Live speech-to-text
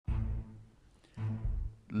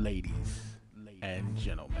Ladies and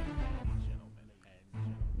gentlemen,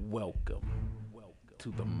 welcome to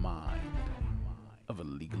the mind of a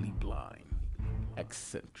legally blind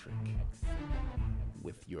eccentric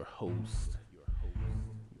with your host,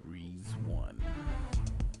 Reese One.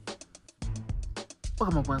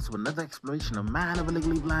 Welcome aboard to another exploration of Mind of a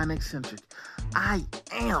Legally Blind Eccentric. I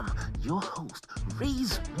am your host,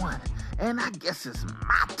 Reese One, and I guess it's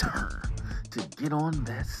my turn to get on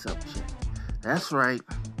that subject. That's right,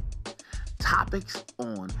 topics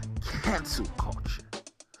on cancel culture.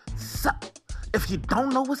 So, if you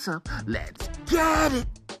don't know what's up, let's get it.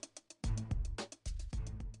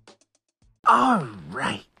 All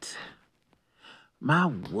right, my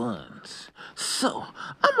ones. So,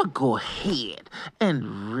 I'm going to go ahead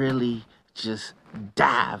and really just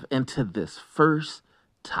dive into this first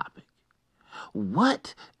topic.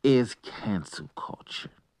 What is cancel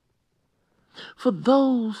culture? For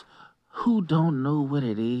those who don't know what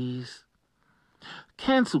it is,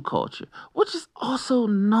 cancel culture, which is also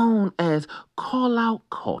known as call-out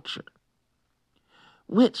culture,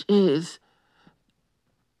 which is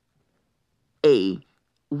a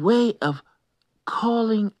way of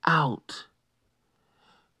calling out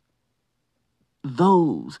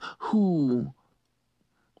those who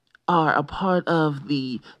are a part of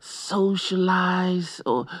the socialized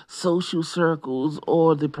or social circles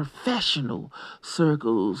or the professional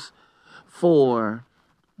circles for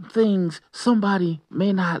things somebody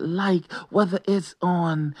may not like, whether it's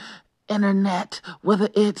on internet, whether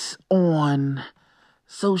it's on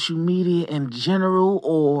social media in general,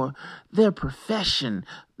 or their profession,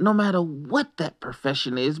 no matter what that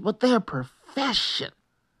profession is, but their profession.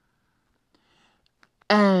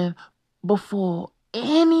 And before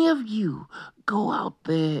any of you go out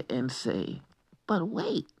there and say, but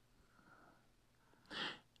wait,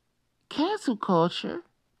 cancel culture,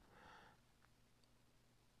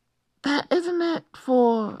 isn't that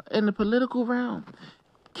for in the political realm?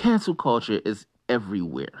 Cancel culture is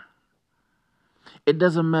everywhere. It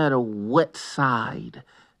doesn't matter what side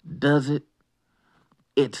does it,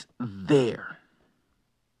 it's there.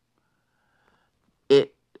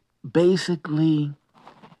 It basically,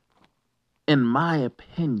 in my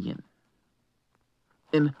opinion,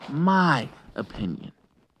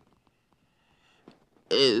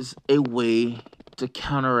 is a way to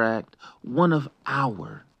counteract one of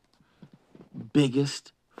our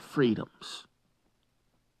biggest freedoms.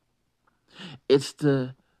 It's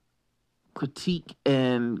to critique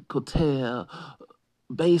and curtail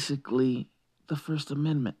basically the First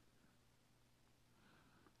Amendment.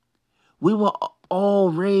 We were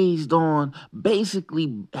all raised on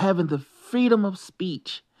basically having the freedom of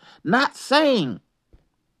speech, not saying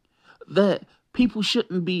that people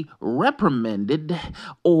shouldn't be reprimanded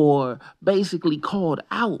or basically called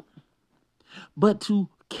out, but to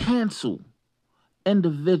cancel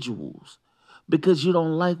individuals because you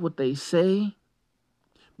don't like what they say,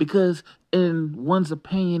 because in one's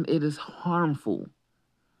opinion it is harmful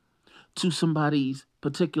to somebody's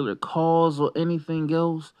particular cause or anything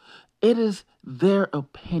else. It is their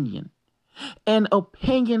opinion. And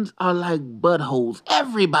opinions are like buttholes.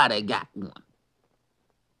 Everybody got one.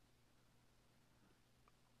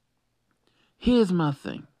 Here's my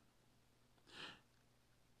thing.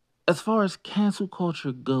 As far as cancel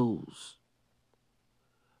culture goes,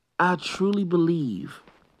 I truly believe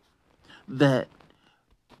that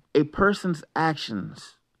a person's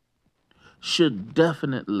actions should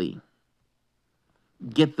definitely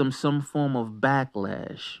get them some form of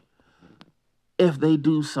backlash if they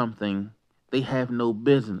do something they have no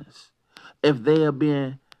business, if they are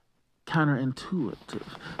being counterintuitive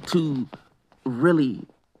to really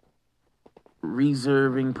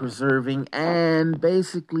preserving, and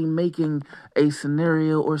basically making a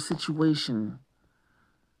scenario or situation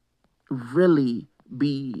really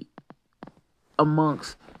be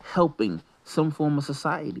amongst helping some form of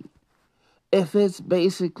society. If it's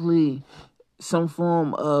basically some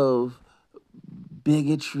form of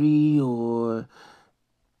bigotry or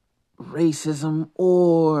racism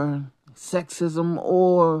or sexism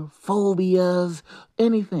or phobias,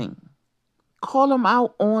 anything, call them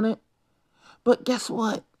out on it. But guess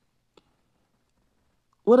what?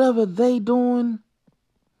 Whatever they doing,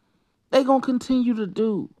 they gonna continue to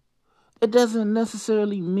do. It doesn't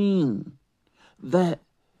necessarily mean that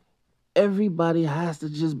everybody has to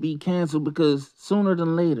just be canceled, because sooner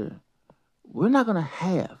than later, we're not gonna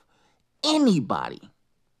have anybody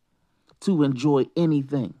to enjoy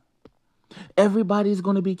anything. Everybody's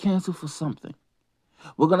gonna be canceled for something.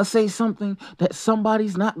 We're going to say something that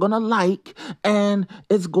somebody's not going to like, and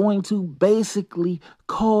it's going to basically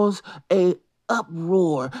cause a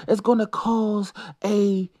uproar. It's going to cause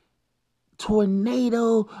a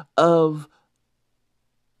tornado of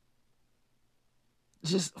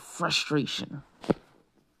just frustration.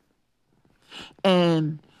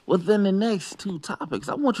 And within the next two topics,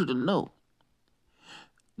 I want you to know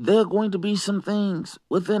there are going to be some things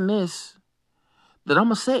within this that I'm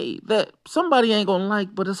going to say that somebody ain't going to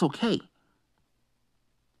like, but it's okay.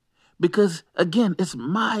 Because, again, it's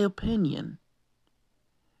my opinion.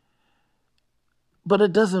 But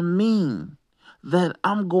it doesn't mean that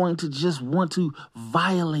I'm going to just want to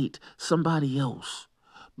violate somebody else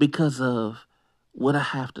because of what I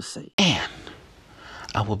have to say. And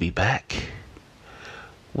I will be back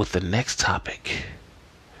with the next topic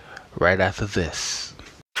right after this.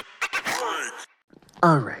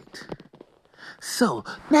 All right. So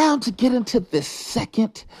now to get into this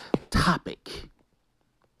second topic.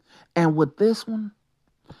 And with this one,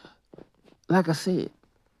 like I said,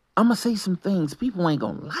 I'm going to say some things people ain't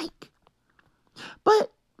going to like.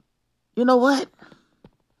 But you know what?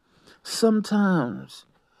 Sometimes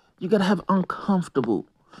you got to have uncomfortable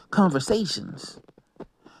conversations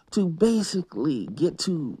to basically get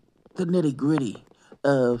to the nitty-gritty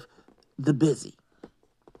of the busy.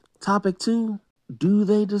 Topic 2, do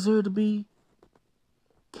they deserve to be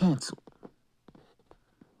canceled?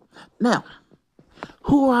 Now,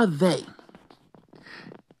 who are they?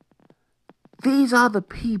 These are the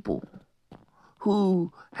people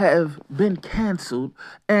who have been canceled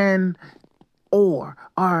and or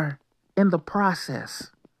are in the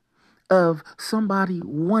process of somebody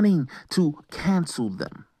wanting to cancel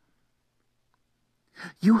them.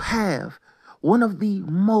 You have one of the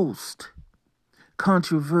most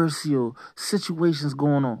controversial situations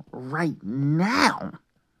going on right now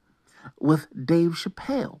with Dave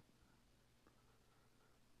Chappelle.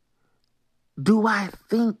 Do I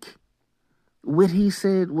think what he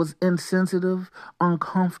said was insensitive,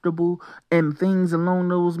 uncomfortable, and things along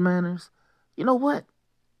those manners? You know what?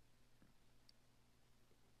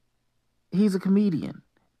 He's a comedian.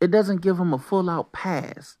 It doesn't give him a full-out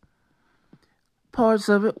pass. Parts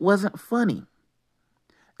of it wasn't funny.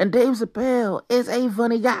 And Dave Chappelle is a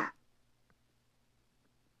funny guy.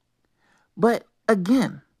 But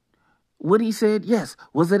again, what he said, yes.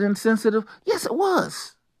 Was it insensitive? Yes, it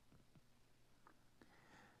was.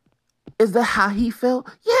 Is that how he felt?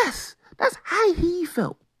 Yes, that's how he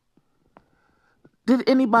felt. Did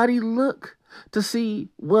anybody look to see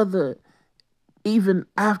whether, even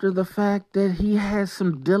after the fact, that he has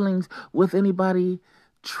some dealings with anybody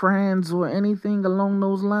trans or anything along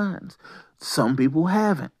those lines? Some people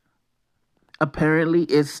haven't. Apparently,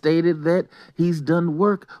 it's stated that he's done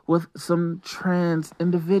work with some trans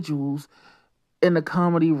individuals in the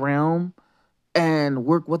comedy realm and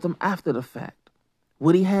worked with them after the fact.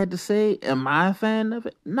 What he had to say, am I a fan of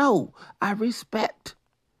it? No, I respect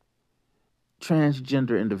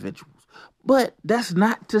transgender individuals. But that's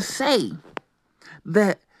not to say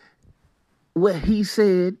that what he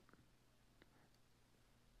said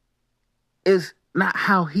is not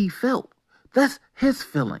how he felt. That's his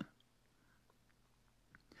feeling.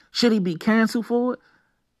 Should he be canceled for it?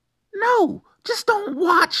 No, just don't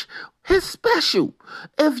watch his special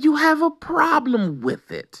if you have a problem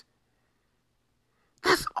with it.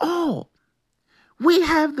 That's all. We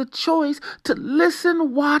have the choice to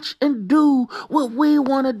listen, watch, and do what we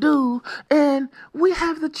want to do. And we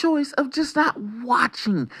have the choice of just not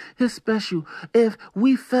watching his special if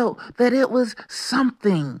we felt that it was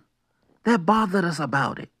something that bothered us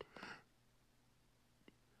about it.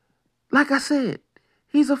 Like I said,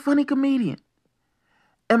 he's a funny comedian.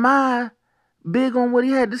 Am I big on what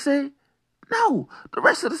he had to say? No, the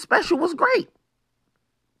rest of the special was great.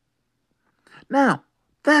 Now,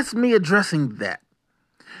 that's me addressing that.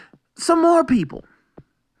 Some more people.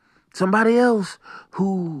 Somebody else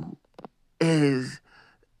who is...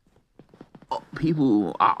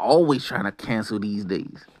 People are always trying to cancel these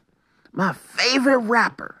days. My favorite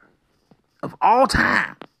rapper of all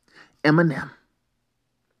time, Eminem.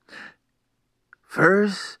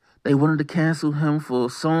 First, they wanted to cancel him for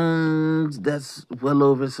songs that's well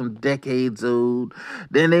over some decades old.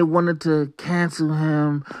 Then they wanted to cancel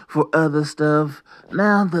him for other stuff.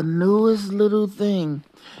 Now the newest little thing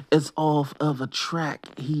is off of a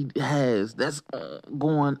track he has that's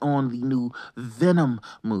going on the new Venom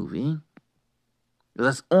movie.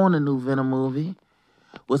 That's on the new Venom movie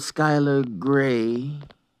with Skylar Grey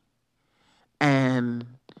and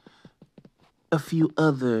a few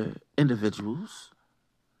other individuals.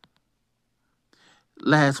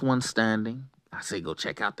 Last One Standing. I say go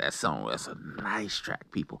check out that song. That's a nice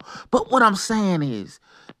track, people. But what I'm saying is,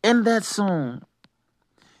 in that song,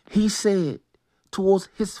 he said towards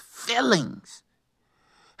his feelings,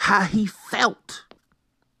 how he felt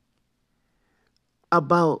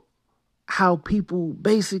about how people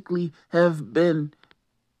basically have been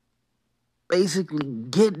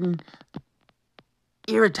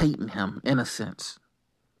irritating him in a sense.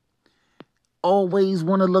 Always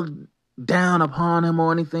want to look down upon him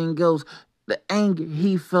or anything else. The anger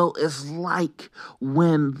he felt is like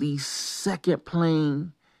when the second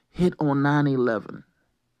plane hit on 9/11.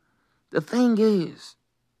 The thing is,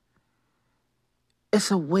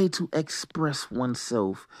 it's a way to express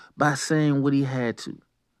oneself by saying what he had to.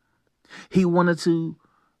 He wanted to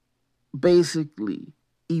basically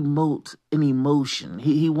emote an emotion.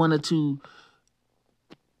 He wanted to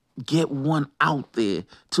get one out there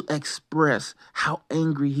to express how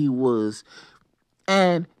angry he was.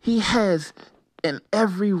 And he has an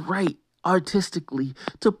every right artistically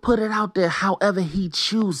to put it out there however he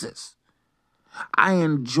chooses. I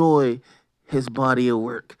enjoy his body of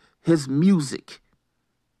work, his music.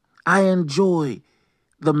 I enjoy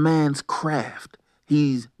the man's craft.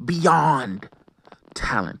 He's beyond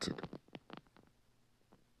talented.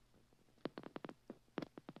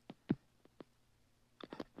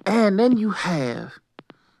 And then you have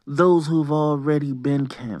those who've already been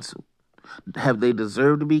canceled. Have they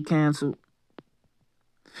deserved to be canceled?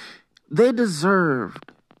 They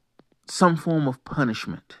deserved some form of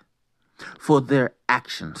punishment for their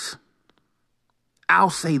actions. I'll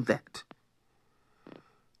say that.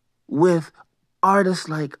 With artists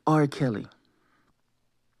like R. Kelly,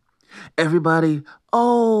 everybody,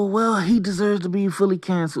 oh, well, he deserves to be fully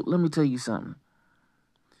canceled. Let me tell you something.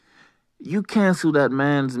 You cancel that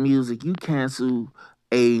man's music, you cancel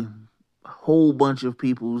a whole bunch of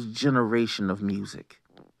people's generation of music.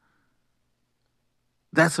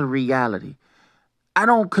 That's a reality. I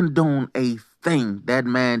don't condone a thing that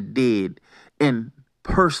man did in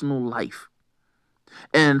personal life.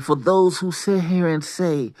 And for those who sit here and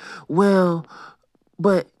say, well,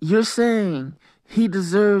 but you're saying he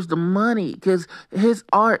deserves the money because his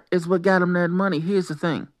art is what got him that money. Here's the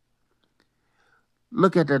thing.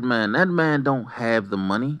 Look at that man. That man don't have the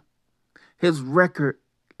money. His record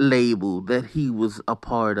label that he was a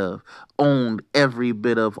part of owned every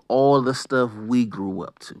bit of all the stuff we grew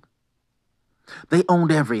up to. They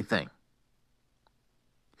owned everything.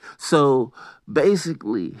 So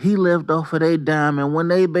basically, he lived off of their dime, and when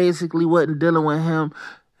they basically wasn't dealing with him,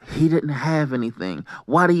 he didn't have anything.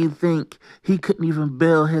 Why do you think he couldn't even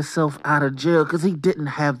bail himself out of jail? Because he didn't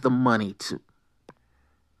have the money to.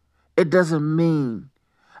 It doesn't mean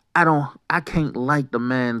I can't like the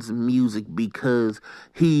man's music because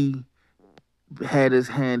he had his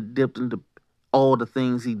hand dipped into all the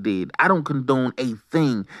things he did. I don't condone a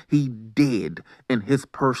thing he did in his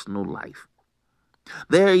personal life.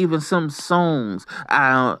 There are even some songs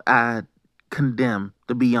I condemn,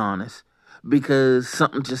 to be honest, because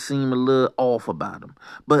something just seemed a little off about him.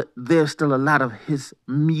 But there's still a lot of his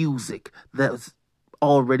music that's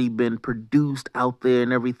already been produced out there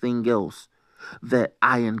and everything else that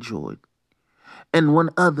I enjoyed. And one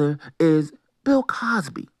other is Bill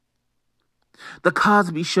Cosby. The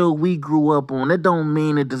Cosby Show we grew up on, it don't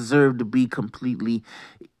mean it deserved to be completely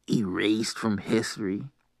erased from history.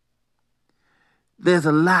 There's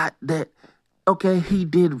a lot that, okay, he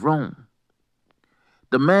did wrong.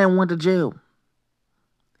 The man went to jail.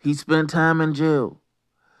 He spent time in jail.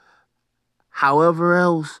 However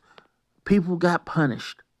else, people got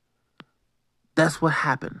punished. That's what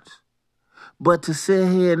happens. But to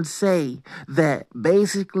sit here and say that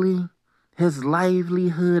basically his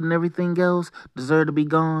livelihood and everything else deserve to be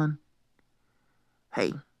gone,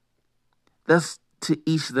 hey, that's to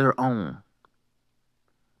each their own.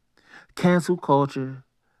 Cancel culture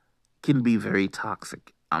can be very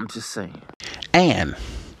toxic. I'm just saying. And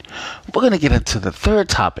we're going to get into the third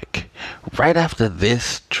topic right after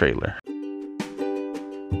this trailer.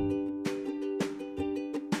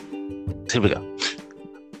 Here we go.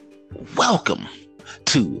 Welcome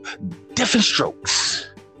to Different Strokes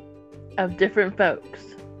of Different Folks,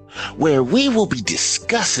 where we will be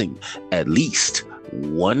discussing at least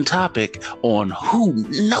one topic on who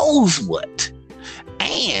knows what.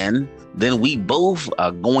 And then we both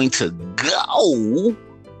are going to go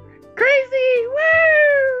crazy.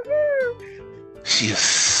 Woo! She is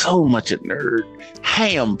so much a nerd.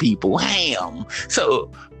 Ham, people, ham.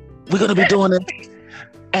 So we're going to be doing it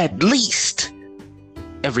at least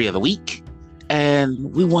every other week.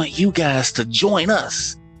 And we want you guys to join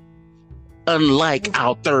us. Unlike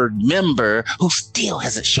our third member who still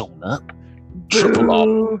hasn't shown up. Triple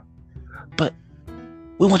off. But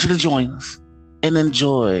we want you to join us and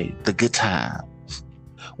enjoy the good times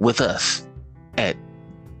with us at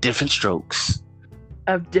Different Strokes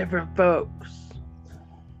of different folks.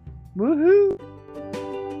 Woohoo!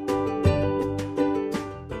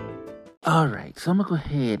 All right, so I'm going to go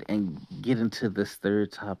ahead and get into this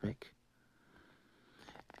third topic.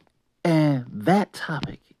 And that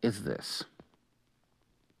topic is this.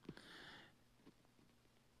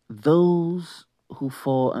 Those who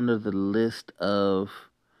fall under the list of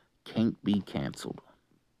can't be canceled.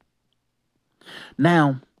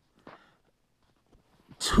 Now,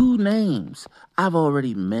 2 names I've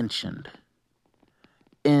already mentioned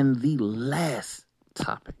in the last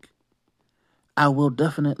topic. I will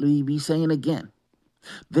definitely be saying again.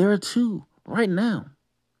 There are 2 right now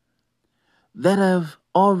that have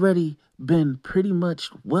already been pretty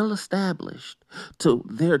much well established to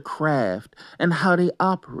their craft and how they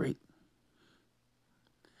operate.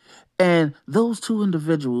 And those 2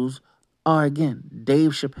 individuals are, again,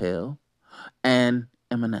 Dave Chappelle and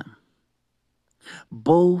Eminem.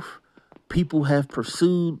 Both people have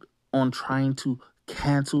pursued on trying to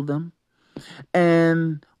cancel them.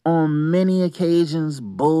 And on many occasions, a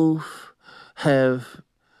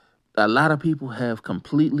lot of people have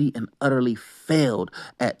completely and utterly failed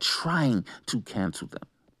at trying to cancel them.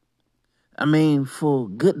 I mean, for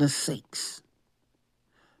goodness sakes.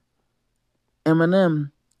 Eminem,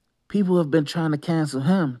 people have been trying to cancel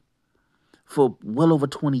him for well over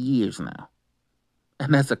 20 years now.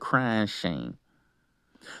 And that's a crying shame.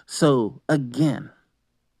 So, again,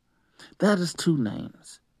 that is 2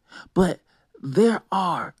 names. But there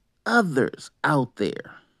are others out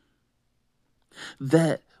there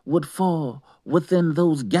that would fall within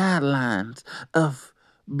those guidelines of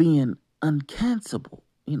being uncancelable.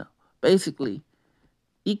 Basically,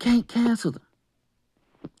 you can't cancel them.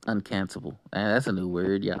 Uncancelable. That's a new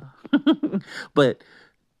word, y'all. But,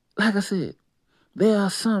 like I said, there are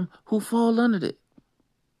some who fall under it.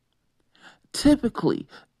 Typically,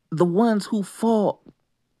 the ones who fall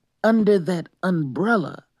under that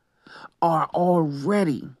umbrella are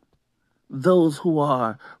already those who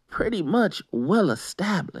are pretty much well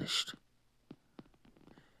established.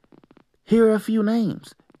 Here are a few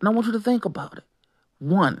names, and I want you to think about it.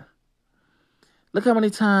 1, look how many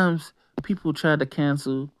times people tried to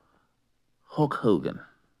cancel Hulk Hogan.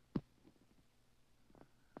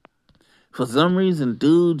 For some reason,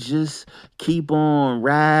 dude just keep on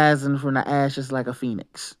rising from the ashes like a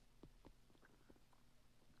phoenix.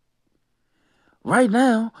 Right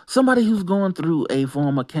now, somebody who's going through a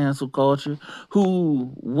form of cancel culture,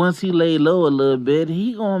 who, once he lay low a little bit,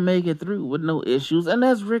 he gonna make it through with no issues, and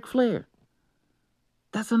that's Ric Flair.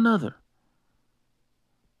 That's another.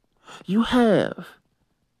 You have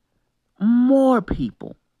more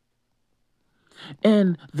people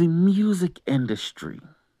in the music industry.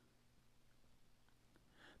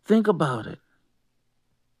 Think about it.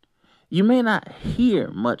 You may not hear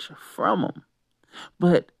much from him,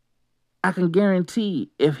 but I can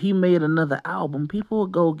guarantee if he made another album, people will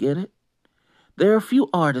go get it. There are a few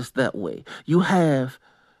artists that way. You have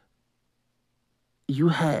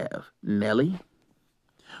Nelly,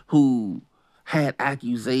 who had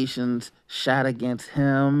accusations shot against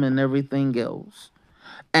him and everything else.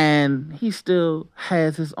 And he still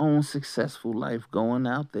has his own successful life going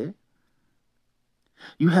out there.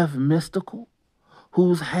 You have Mystical,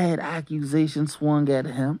 who's had accusations swung at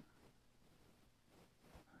him.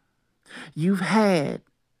 You've had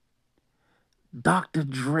Dr.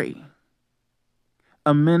 Dre,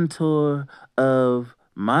 a mentor of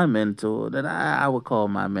my mentor that I would call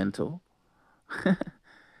my mentor.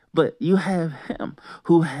 But you have him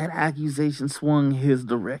who had accusations swung his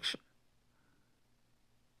direction.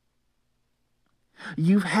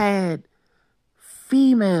 You've had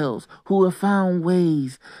females who have found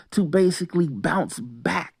ways to basically bounce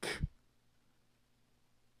back.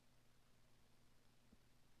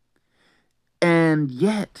 And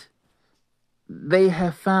yet, they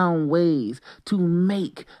have found ways to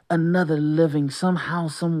make another living somehow,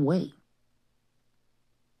 some way.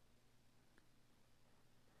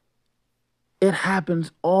 It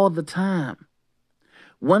happens all the time.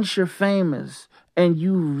 Once you're famous and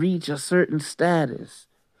you reach a certain status,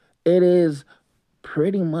 it is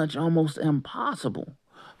pretty much almost impossible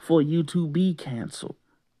for you to be canceled.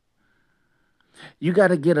 You got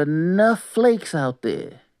to get enough flakes out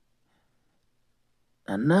there.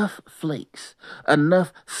 Enough flakes.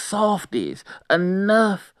 Enough softies.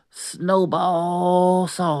 Enough snowball,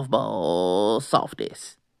 softball,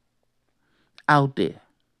 softies out there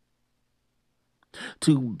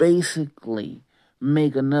to basically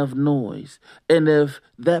make enough noise. And if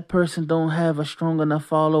that person don't have a strong enough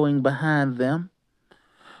following behind them,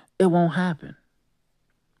 it won't happen.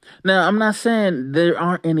 Now, I'm not saying there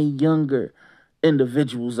aren't any younger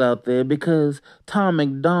individuals out there because Tom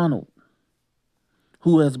McDonald,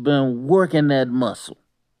 who has been working that muscle,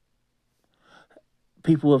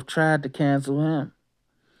 people have tried to cancel him.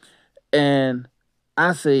 And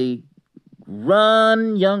I say,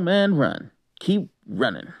 run, young man, run. Keep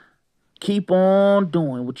running. Keep on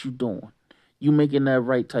doing what you're doing. You making that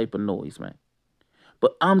right type of noise, man.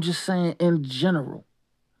 But I'm just saying in general,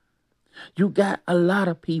 you got a lot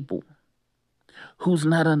of people who's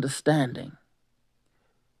not understanding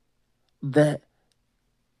that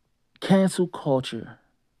cancel culture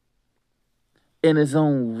in its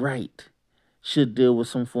own right should deal with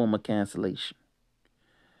some form of cancellation.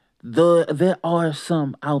 There are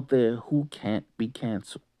some out there who can't be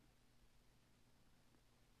canceled.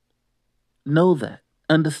 Know that.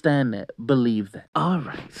 Understand that. Believe that. All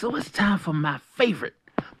right. So it's time for my favorite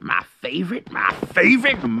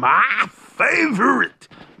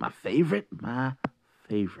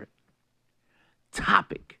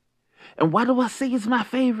topic. And why do I say it's my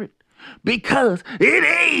favorite? Because it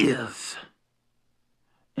is.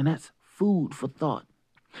 And that's food for thought.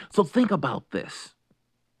 So think about this.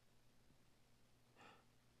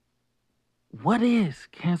 What is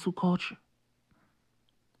cancel culture?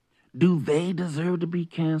 Do they deserve to be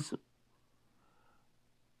canceled?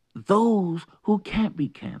 Those who can't be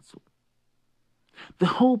canceled. The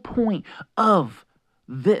whole point of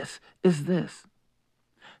this is this.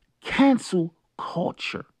 Cancel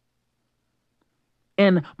culture,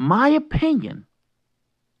 in my opinion,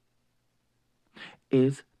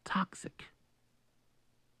 is toxic.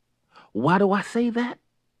 Why do I say that?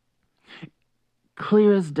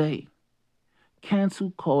 Clear as day.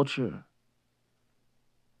 Cancel culture,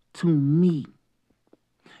 to me,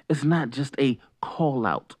 is not just a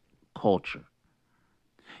call-out culture.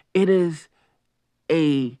 It is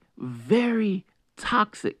a very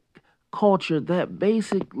toxic culture that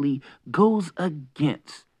basically goes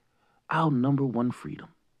against our number one freedom.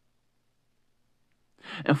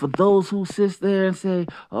 And for those who sit there and say,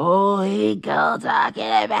 oh, he go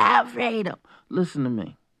talking about freedom. Listen to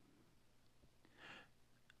me.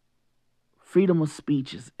 Freedom of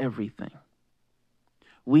speech is everything.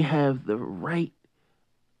 We have the right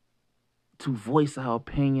to voice our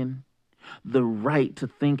opinion, the right to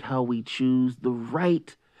think how we choose, the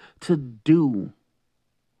right to do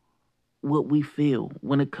what we feel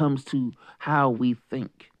when it comes to how we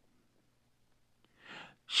think.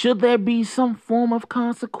 Should there be some form of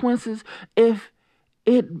consequences if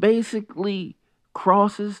it basically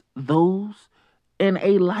crosses those in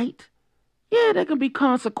a light? Yeah, there can be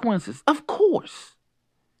consequences, of course.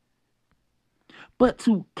 But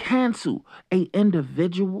to cancel an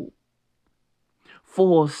individual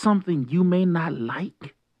for something you may not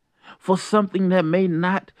like, for something that may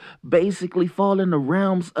not basically fall in the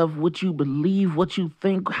realms of what you believe, what you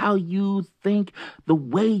think, how you think, the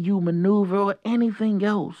way you maneuver, or anything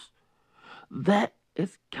else, that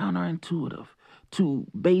is counterintuitive to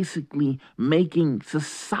basically making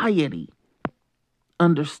society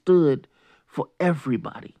understood for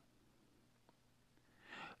everybody.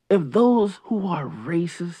 If those who are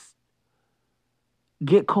racist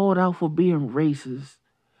get called out for being racist,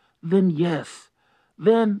 then yes,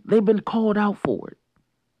 then they've been called out for it.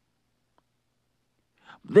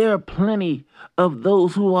 There are plenty of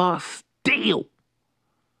those who are still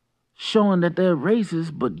showing that they're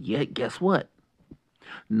racist, but yet guess what?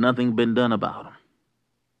 Nothing been done about them.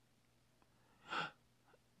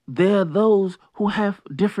 There are those who have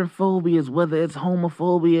different phobias, whether it's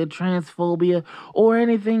homophobia, transphobia, or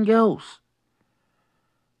anything else.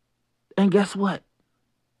 And guess what?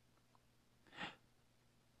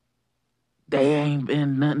 They ain't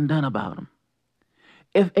been nothing done about them.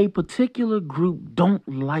 If a particular group don't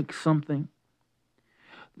like something,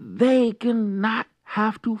 they cannot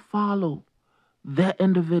have to follow that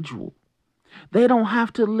individual. They don't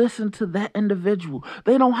have to listen to that individual.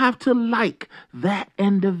 They don't have to like that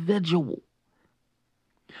individual.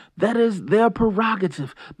 That is their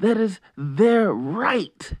prerogative. That is their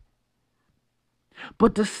right.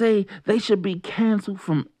 But to say they should be canceled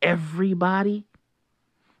from everybody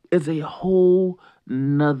is a whole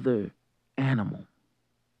nother animal.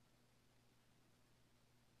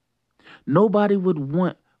 Nobody would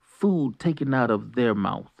want food taken out of their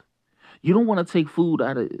mouth. You don't want to take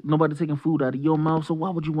nobody taking food out of your mouth, so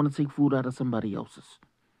why would you want to take food out of somebody else's?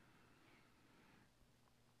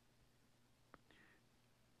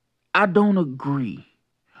 I don't agree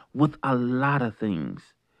with a lot of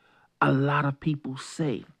things a lot of people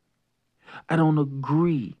say. I don't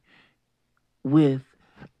agree with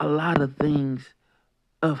a lot of things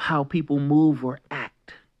of how people move or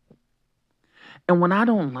act. And when I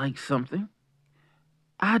don't like something,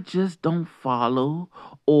 I just don't follow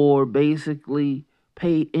or basically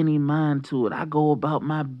pay any mind to it. I go about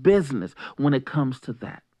my business when it comes to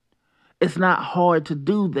that. It's not hard to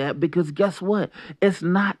do that because guess what? It's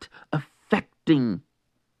not affecting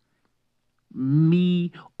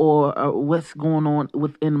me or what's going on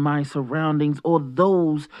within my surroundings or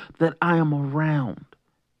those that I am around.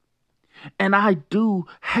 And I do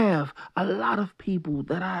have a lot of people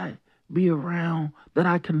that I be around, that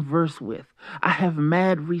I converse with. I have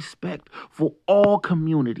mad respect for all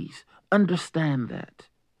communities. Understand that.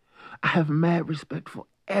 I have mad respect for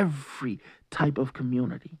every type of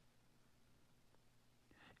community.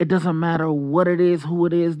 It doesn't matter what it is, who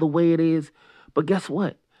it is, the way it is. But guess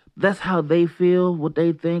what? That's how they feel, what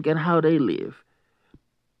they think, and how they live.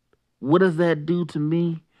 What does that do to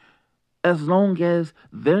me? As long as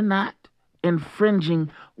they're not infringing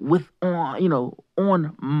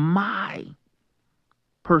on my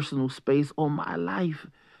personal space or my life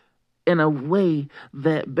in a way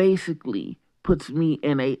that basically puts me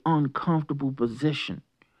in an uncomfortable position,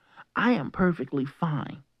 I am perfectly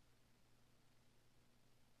fine.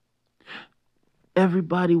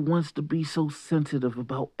 Everybody wants to be so sensitive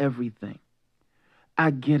about everything.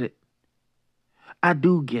 I get it. I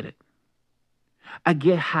do get it. I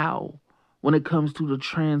get how when it comes to the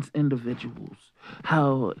trans individuals,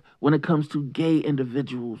 how when it comes to gay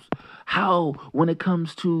individuals, how when it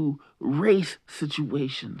comes to race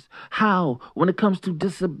situations, how when it comes to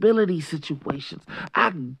disability situations. I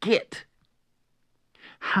get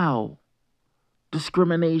how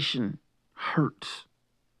discrimination hurts.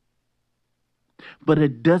 But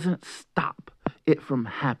it doesn't stop it from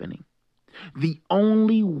happening. The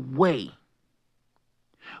only way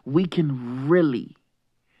we can really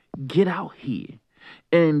get out here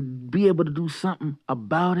and be able to do something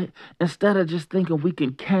about it, instead of just thinking we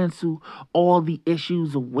can cancel all the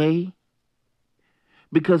issues away,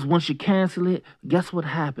 because once you cancel it, guess what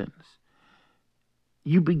happens?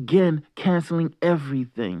 You begin canceling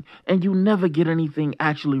everything, and you never get anything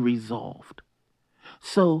actually resolved.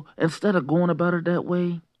 So instead of going about it that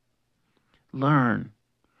way, learn,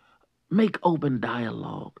 make open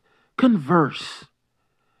dialogue, converse.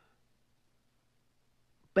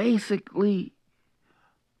 Basically,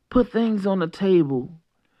 put things on the table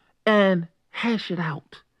and hash it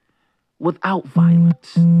out without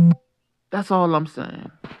violence. That's all I'm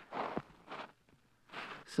saying.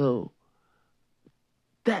 So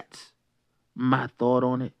that's my thought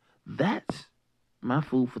on it. That's my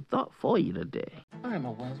food for thought for you today. All right, my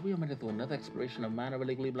ones, we are made through another exploration of Mind of a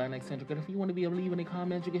Legally Blind Eccentric. And if you want to be able to leave any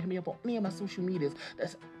comments, you can hit me up on any of my social medias.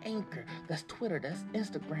 That's Anchor, that's Twitter, that's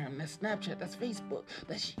Instagram, that's Snapchat, that's Facebook,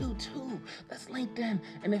 that's YouTube, that's LinkedIn.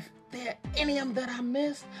 And if there are any of them that I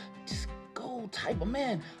missed, just go type them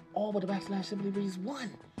in. All with the / simply reads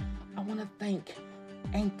 1. I want to thank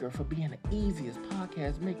Anchor for being the easiest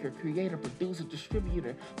podcast maker, creator, producer,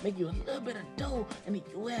 distributor, make you a little bit of dough in the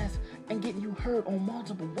US and getting you heard on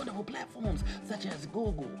multiple wonderful platforms such as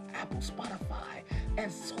Google, Apple, Spotify,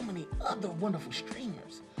 and so many other wonderful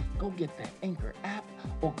streamers. Go get that Anchor app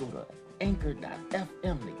or go to anchor.fm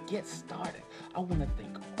to get started. I want to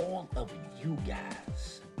thank all of you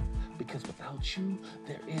guys, because without you,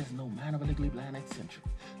 there is no Man of a Legally Blind Eccentric.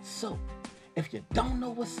 So, if you don't know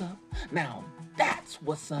what's up, now that's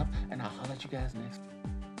what's up, and I'll holler at you guys next.